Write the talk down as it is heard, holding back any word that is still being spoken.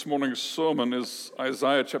This morning's sermon is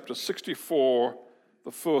Isaiah chapter 64,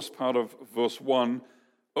 the first part of verse 1.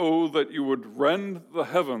 Oh, that you would rend the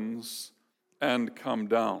heavens and come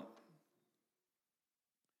down.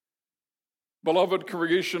 Beloved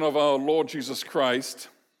congregation of our Lord Jesus Christ,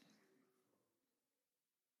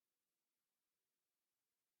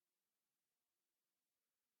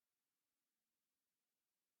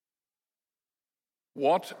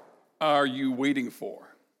 what are you waiting for?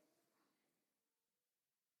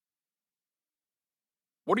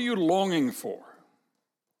 What are you longing for?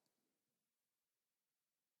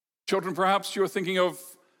 Children, perhaps you're thinking of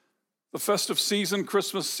the festive season,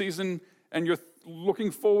 Christmas season, and you're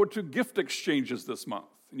looking forward to gift exchanges this month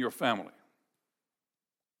in your family.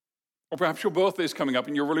 Or perhaps your birthday is coming up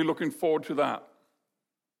and you're really looking forward to that.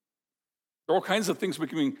 There are all kinds of things we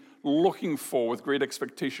can be looking for with great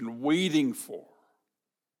expectation, waiting for.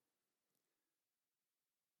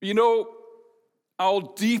 You know,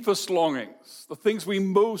 our deepest longings, the things we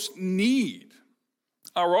most need,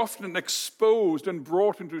 are often exposed and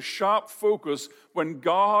brought into sharp focus when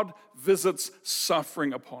God visits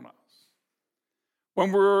suffering upon us.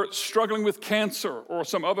 When we're struggling with cancer or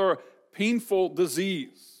some other painful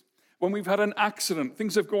disease, when we've had an accident,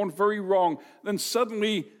 things have gone very wrong, then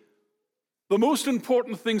suddenly the most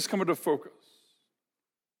important things come into focus.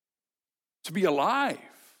 To be alive.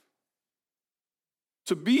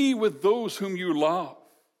 To be with those whom you love.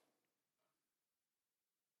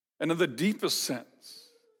 And in the deepest sense,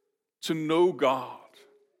 to know God,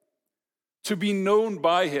 to be known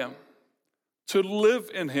by Him, to live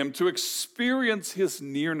in Him, to experience His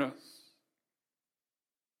nearness.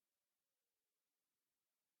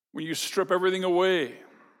 When you strip everything away,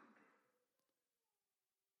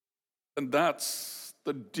 and that's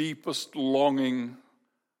the deepest longing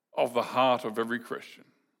of the heart of every Christian.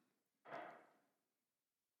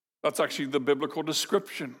 That's actually the biblical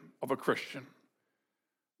description of a Christian.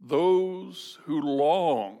 Those who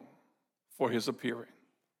long for His appearing.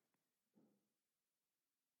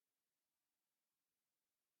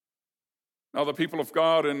 Now, the people of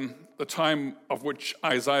God in the time of which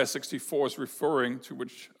Isaiah 64 is referring,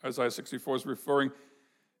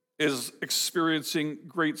 is experiencing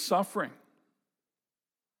great suffering.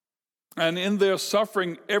 And in their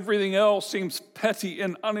suffering, everything else seems petty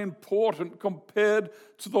and unimportant compared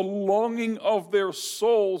to the longing of their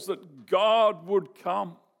souls that God would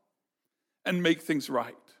come and make things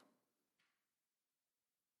right.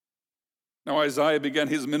 Now, Isaiah began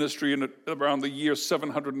his ministry in around the year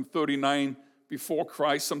 739 before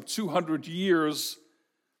Christ, some 200 years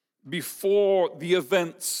before the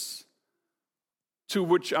events to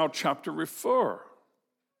which our chapter refer.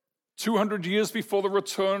 200 years before the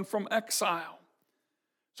return from exile.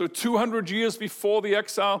 So 200 years before the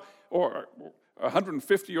exile, or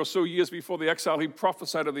 150 or so years before the exile, he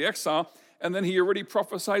prophesied of the exile, and then he already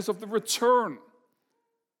prophesies of the return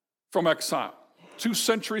from exile. 2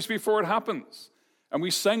 centuries before it happens. And we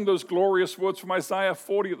sang those glorious words from Isaiah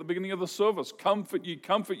 40 at the beginning of the service. Comfort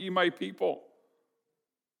ye, my people.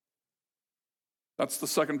 That's the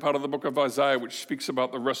second part of the book of Isaiah, which speaks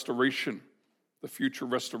about the restoration, the future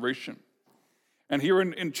restoration. And here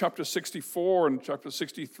in chapter 64 and chapter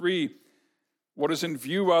 63, what is in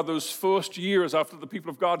view are those first years after the people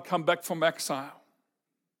of God come back from exile.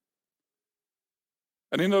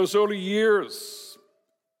 And in those early years,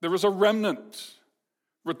 there is a remnant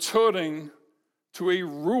returning to a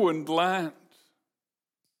ruined land.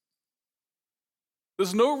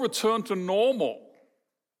 There's no return to normal.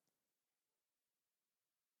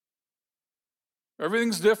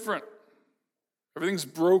 Everything's different. Everything's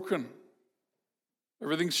broken.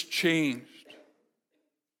 Everything's changed.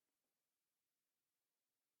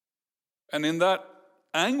 And in that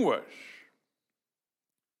anguish,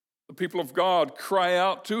 the people of God cry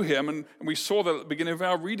out to Him, and we saw that at the beginning of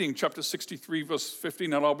our reading, chapter 63, verse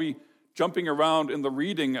 15, and I'll be jumping around in the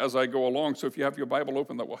reading as I go along, so if you have your Bible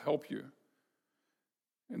open, that will help you.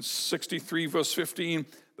 In 63, verse 15,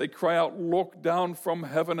 they cry out, "Look down from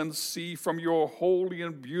heaven and see from your holy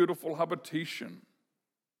and beautiful habitation."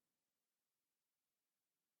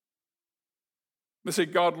 They say,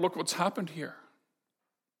 "God, look what's happened here."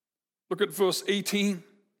 Look at verse 18,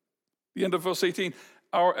 the end of verse 18.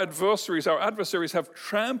 Our adversaries have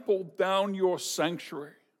trampled down your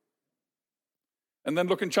sanctuary. And then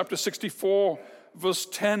look in chapter 64, verse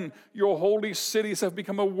 10. Your holy cities have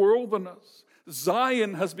become a wilderness.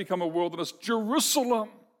 Zion has become a wilderness.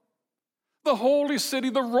 Jerusalem, the holy city,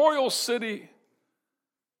 the royal city,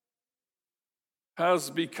 has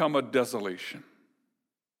become a desolation.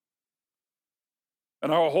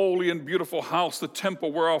 And our holy and beautiful house, the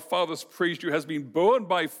temple where our fathers praised you, has been burned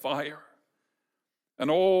by fire.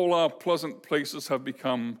 and all our pleasant places have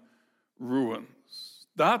become ruins.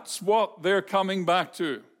 That's what they're coming back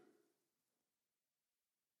to.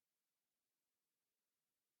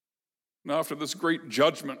 Now, after this great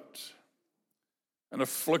judgment and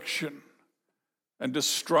affliction and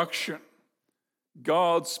destruction,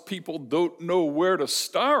 God's people don't know where to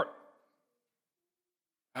start.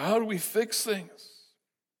 How do we fix things?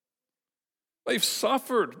 They've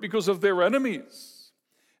suffered because of their enemies.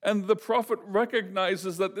 And the prophet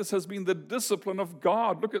recognizes that this has been the discipline of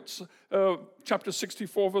God. Look at chapter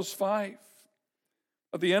 64, verse 5.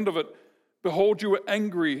 At the end of it, behold, you were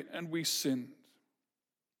angry and we sinned.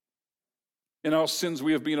 In our sins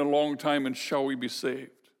we have been a long time, and shall we be saved?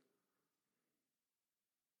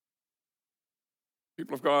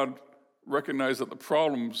 People of God recognize that the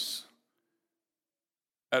problems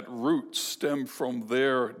at root stem from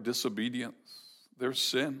their disobedience, their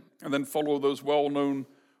sin. And then follow those well-known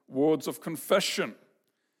words of confession.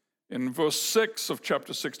 In verse 6 of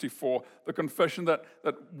chapter 64, the confession that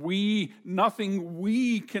nothing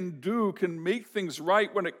we can do can make things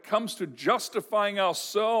right when it comes to justifying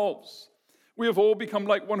ourselves. We have all become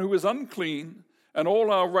like one who is unclean, and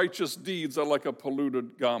all our righteous deeds are like a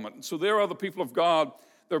polluted garment. And so there are the people of God.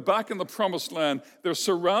 They're back in the promised land. They're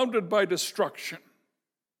surrounded by destruction.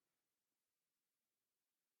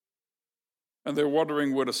 And they're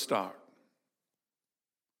wondering where to start.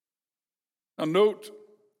 Now note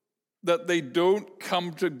that they don't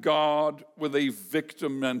come to God with a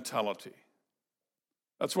victim mentality.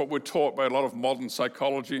 That's what we're taught by a lot of modern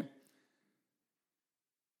psychology.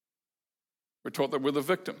 We're taught that we're the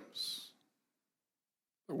victims,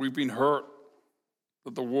 that we've been hurt,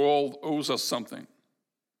 that the world owes us something.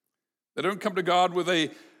 They don't come to God with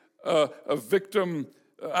a victim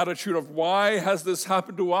attitude of, why has this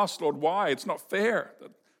happened to us, Lord? Why? It's not fair.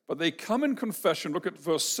 But they come in confession. Look at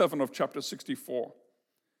verse 7 of chapter 64.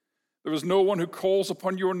 There is no one who calls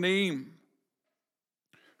upon your name,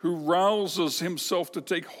 who rouses himself to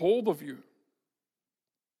take hold of you.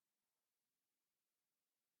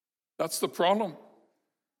 That's the problem.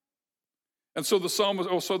 And so the psalmist,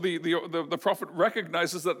 also the prophet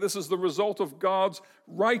recognizes that this is the result of God's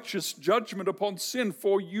righteous judgment upon sin.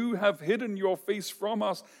 For you have hidden your face from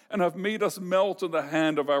us and have made us melt in the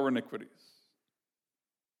hand of our iniquities.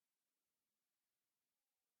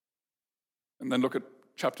 And then look at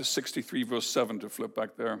chapter 63, verse 7, to flip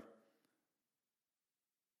back there.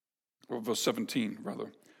 Or verse 17,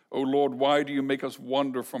 rather. O Lord, why do you make us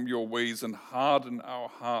wander from your ways and harden our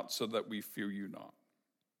hearts so that we fear you not?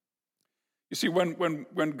 You see,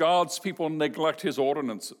 when God's people neglect his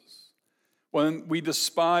ordinances, when we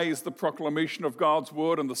despise the proclamation of God's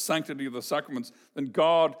word and the sanctity of the sacraments, then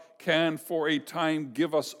God can, for a time,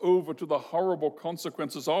 give us over to the horrible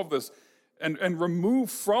consequences of this and remove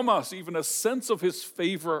from us even a sense of his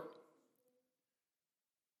favor.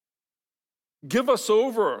 Give us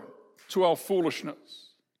over to our foolishness.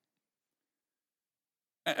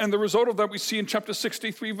 And the result of that we see in chapter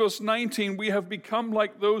 63, verse 19. We have become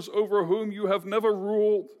like those over whom you have never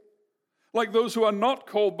ruled, like those who are not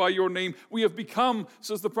called by your name. We have become,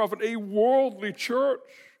 says the prophet, a worldly church,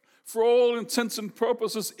 for all intents and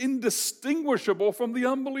purposes indistinguishable from the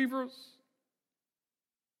unbelievers.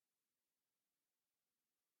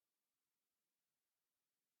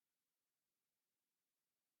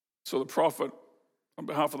 So the prophet, on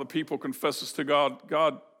behalf of the people, confesses to God,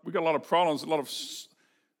 God, we got a lot of problems, a lot of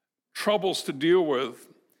troubles to deal with,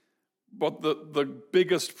 but the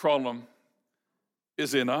biggest problem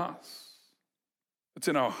is in us. It's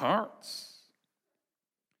in our hearts.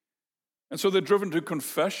 And so they're driven to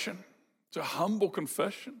confession, to humble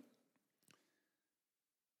confession.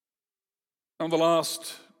 Now, in the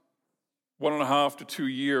last 1.5 to 2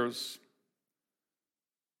 years,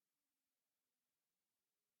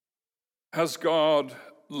 has God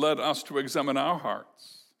led us to examine our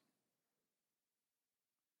hearts?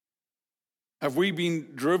 Have we been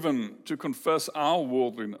driven to confess our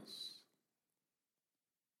worldliness?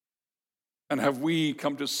 And have we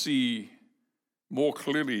come to see more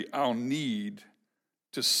clearly our need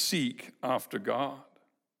to seek after God?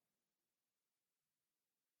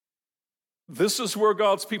 This is where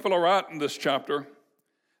God's people are at in this chapter.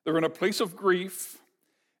 They're in a place of grief,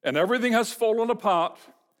 and everything has fallen apart.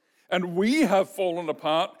 And we have fallen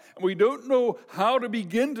apart, and we don't know how to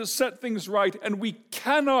begin to set things right, and we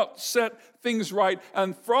cannot set things right.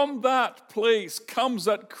 And from that place comes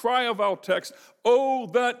that cry of our text, oh,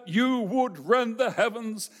 that you would rend the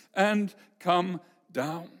heavens and come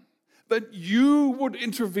down, that you would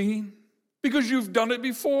intervene, because you've done it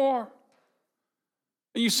before.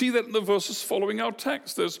 And you see that in the verses following our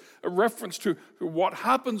text. There's a reference to what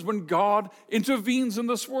happens when God intervenes in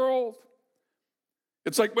this world.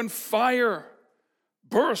 It's like when fire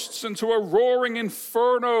bursts into a roaring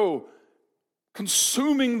inferno,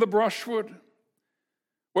 consuming the brushwood.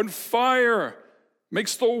 When fire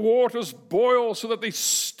makes the waters boil so that they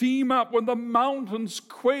steam up, when the mountains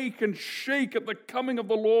quake and shake at the coming of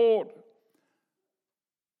the Lord.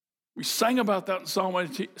 We sang about that in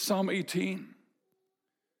Psalm 18.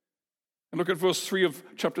 And look at verse 3 of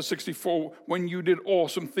chapter 64, when you did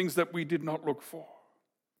awesome things that we did not look for.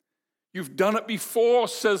 You've done it before,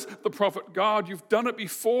 says the prophet God. You've done it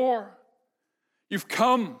before. You've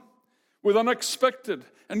come with unexpected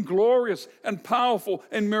and glorious and powerful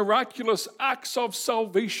and miraculous acts of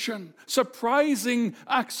salvation, surprising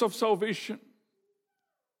acts of salvation,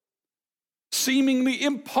 seemingly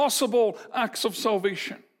impossible acts of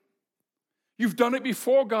salvation. You've done it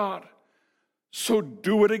before, God, so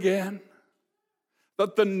do it again,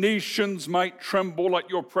 that the nations might tremble at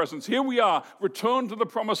your presence. Here we are, returned to the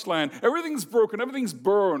promised land. Everything's broken, everything's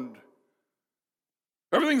burned,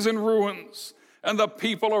 everything's in ruins, and the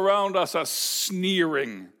people around us are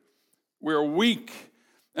sneering. We're weak,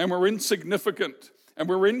 and we're insignificant, and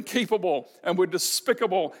we're incapable, and we're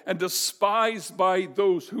despicable, and despised by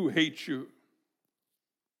those who hate you.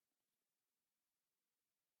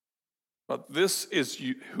 But this is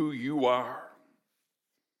who you are.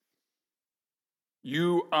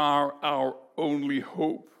 You are our only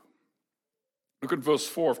hope. Look at verse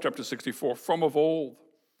 4 of chapter 64. From of old,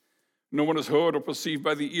 no one has heard or perceived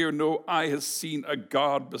by the ear, no eye has seen a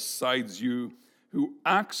God besides you, who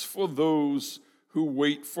acts for those who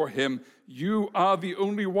wait for him. You are the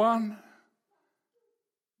only one.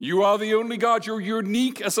 You are the only God. You're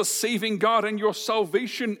unique as a saving God, and your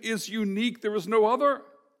salvation is unique. There is no other.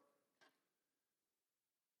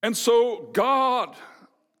 And so, God,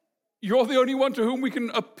 you're the only one to whom we can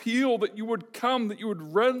appeal that you would come, that you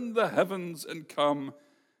would rend the heavens and come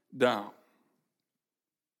down.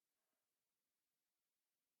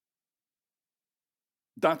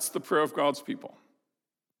 That's the prayer of God's people.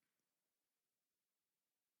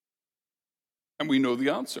 And we know the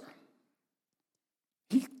answer.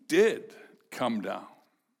 He did come down.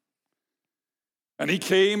 And he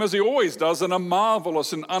came, as he always does, in a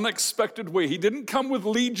marvelous and unexpected way. He didn't come with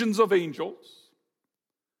legions of angels.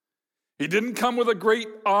 He didn't come with a great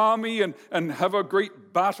army and have a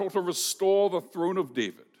great battle to restore the throne of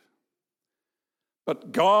David.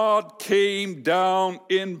 But God came down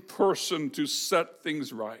in person to set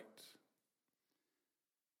things right.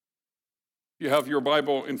 You have your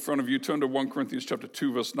Bible in front of you. Turn to 1 Corinthians chapter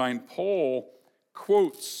 2, verse 9. Paul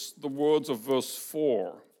quotes the words of verse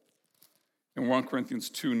 4 in 1 Corinthians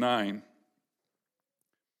 2:9.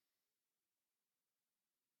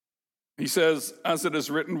 He says, as it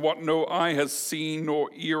is written, what no eye has seen,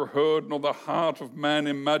 nor ear heard, nor the heart of man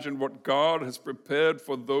imagined, what God has prepared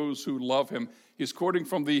for those who love him. He's quoting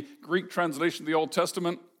from the Greek translation of the Old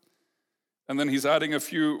Testament, and then he's adding a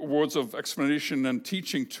few words of explanation and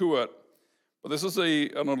teaching to it. But this is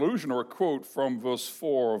an allusion or a quote from verse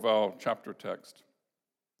 4 of our chapter text.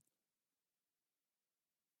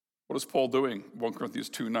 What is Paul doing? 1 Corinthians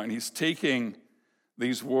 2:9. He's taking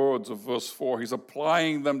these words of verse 4. He's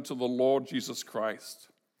applying them to the Lord Jesus Christ.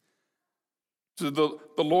 To the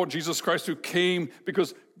Lord Jesus Christ, who came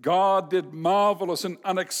because God did marvelous and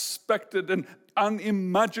unexpected and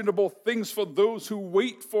unimaginable things for those who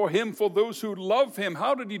wait for him, for those who love him.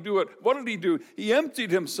 How did he do it? What did he do? He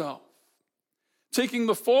emptied himself, taking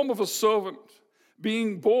the form of a servant,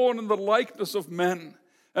 being born in the likeness of men,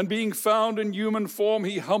 and being found in human form,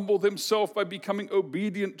 he humbled himself by becoming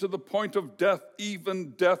obedient to the point of death,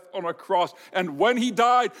 even death on a cross. And when he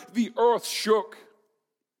died, the earth shook.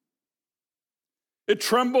 It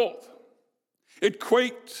trembled. It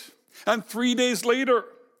quaked. And 3 days later,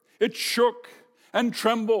 it shook and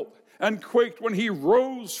trembled and quaked when he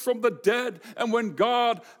rose from the dead, and when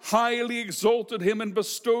God highly exalted him and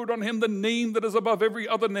bestowed on him the name that is above every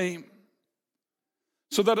other name,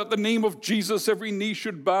 so that at the name of Jesus every knee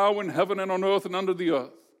should bow in heaven and on earth and under the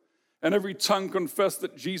earth, and every tongue confess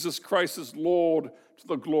that Jesus Christ is Lord, to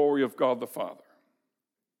the glory of God the Father.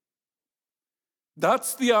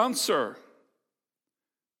 That's the answer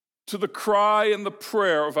to the cry and the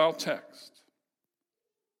prayer of our text.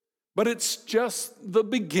 But it's just the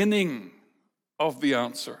beginning of the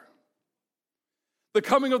answer. The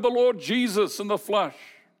coming of the Lord Jesus in the flesh,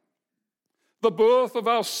 the birth of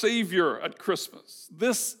our Savior at Christmas.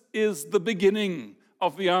 This is the beginning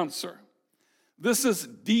of the answer. This is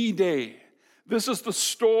D-Day. This is the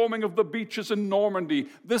storming of the beaches in Normandy.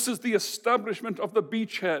 This is the establishment of the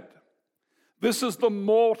beachhead. This is the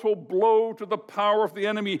mortal blow to the power of the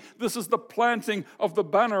enemy. This is the planting of the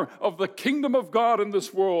banner of the kingdom of God in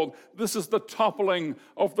this world. This is the toppling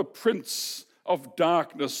of the prince of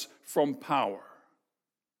darkness from power.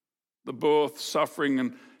 The birth, suffering,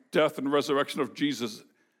 and death and resurrection of Jesus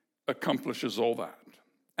accomplishes all that.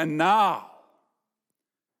 And now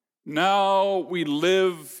we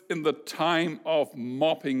live in the time of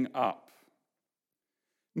mopping up.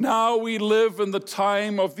 Now we live in the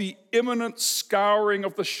time of the imminent scouring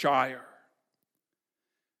of the Shire.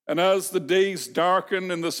 And as the days darken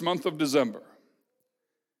in this month of December,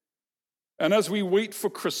 and as we wait for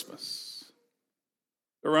Christmas,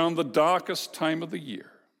 around the darkest time of the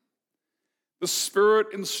year, the Spirit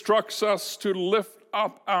instructs us to lift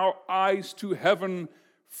up our eyes to heaven,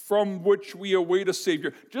 from which we await a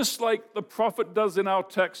Savior, just like the prophet does in our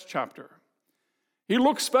text chapter. He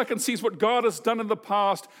looks back and sees what God has done in the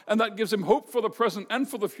past, and that gives him hope for the present and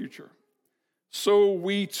for the future. So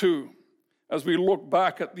we too, as we look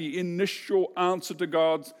back at the initial answer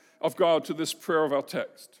of God to this prayer of our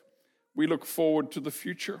text, we look forward to the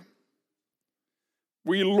future.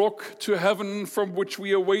 We look to heaven, from which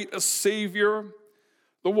we await a Savior,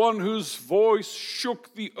 the one whose voice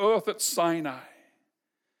shook the earth at Sinai,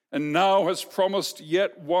 and now has promised,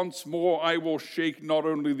 yet once more I will shake not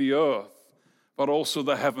only the earth, but also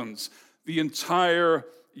the heavens. The entire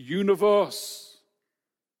universe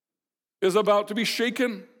is about to be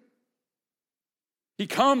shaken. He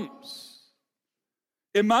comes.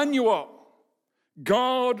 Emmanuel,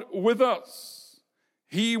 God with us.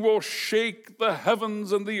 He will shake the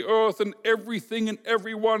heavens and the earth, and everything and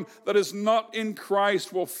everyone that is not in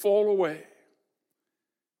Christ will fall away.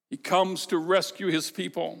 He comes to rescue his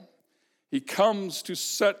people. He comes to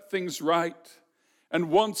set things right. And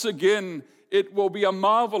once again, it will be a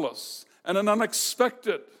marvelous and an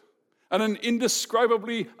unexpected and an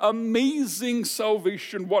indescribably amazing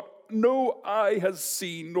salvation, what no eye has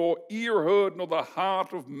seen, nor ear heard, nor the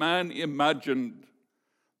heart of man imagined.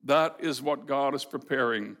 That is what God is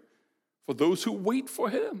preparing for those who wait for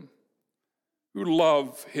him, who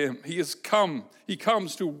love him. He has come. He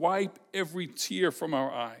comes to wipe every tear from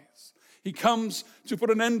our eyes. He comes to put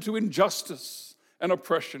an end to injustice and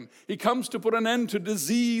oppression. He comes to put an end to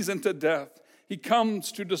disease and to death. He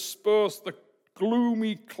comes to disperse the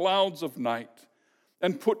gloomy clouds of night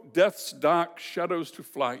and put death's dark shadows to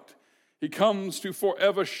flight. He comes to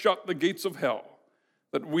forever shut the gates of hell,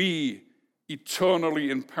 that we,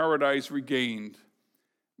 eternally in paradise regained,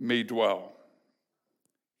 may dwell.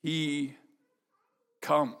 He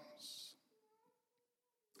comes.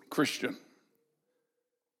 Christian,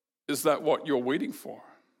 is that what you're waiting for?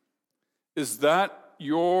 Is that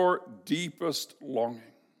your deepest longing?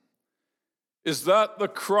 Is that the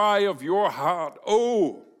cry of your heart?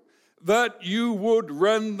 Oh, that you would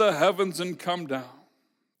rend the heavens and come down.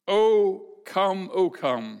 Oh,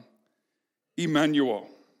 come, Emmanuel.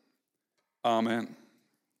 Amen.